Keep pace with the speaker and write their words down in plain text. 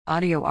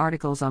Audio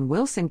articles on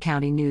Wilson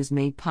County News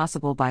made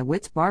possible by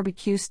Witt's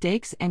Barbecue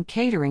Steaks and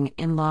Catering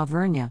in La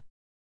Vernia.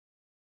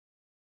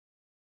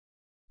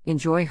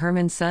 Enjoy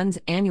Herman Sons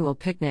Annual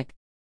Picnic.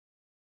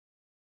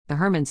 The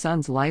Herman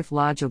Sons Life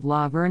Lodge of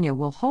La Vernia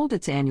will hold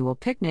its annual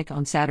picnic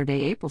on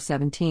Saturday, April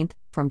 17th,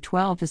 from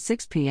 12 to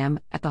 6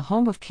 p.m. at the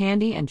home of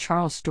Candy and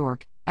Charles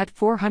Stork, at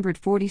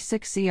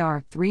 446 CR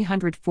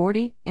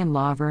 340 in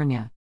La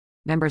Vernia.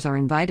 Members are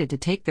invited to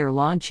take their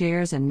lawn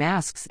chairs and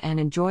masks and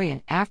enjoy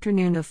an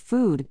afternoon of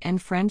food and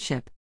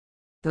friendship.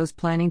 Those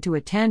planning to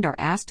attend are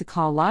asked to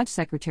call Lodge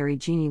Secretary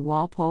Jeannie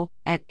Walpole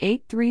at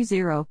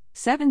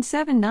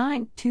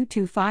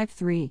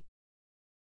 830-779-2253.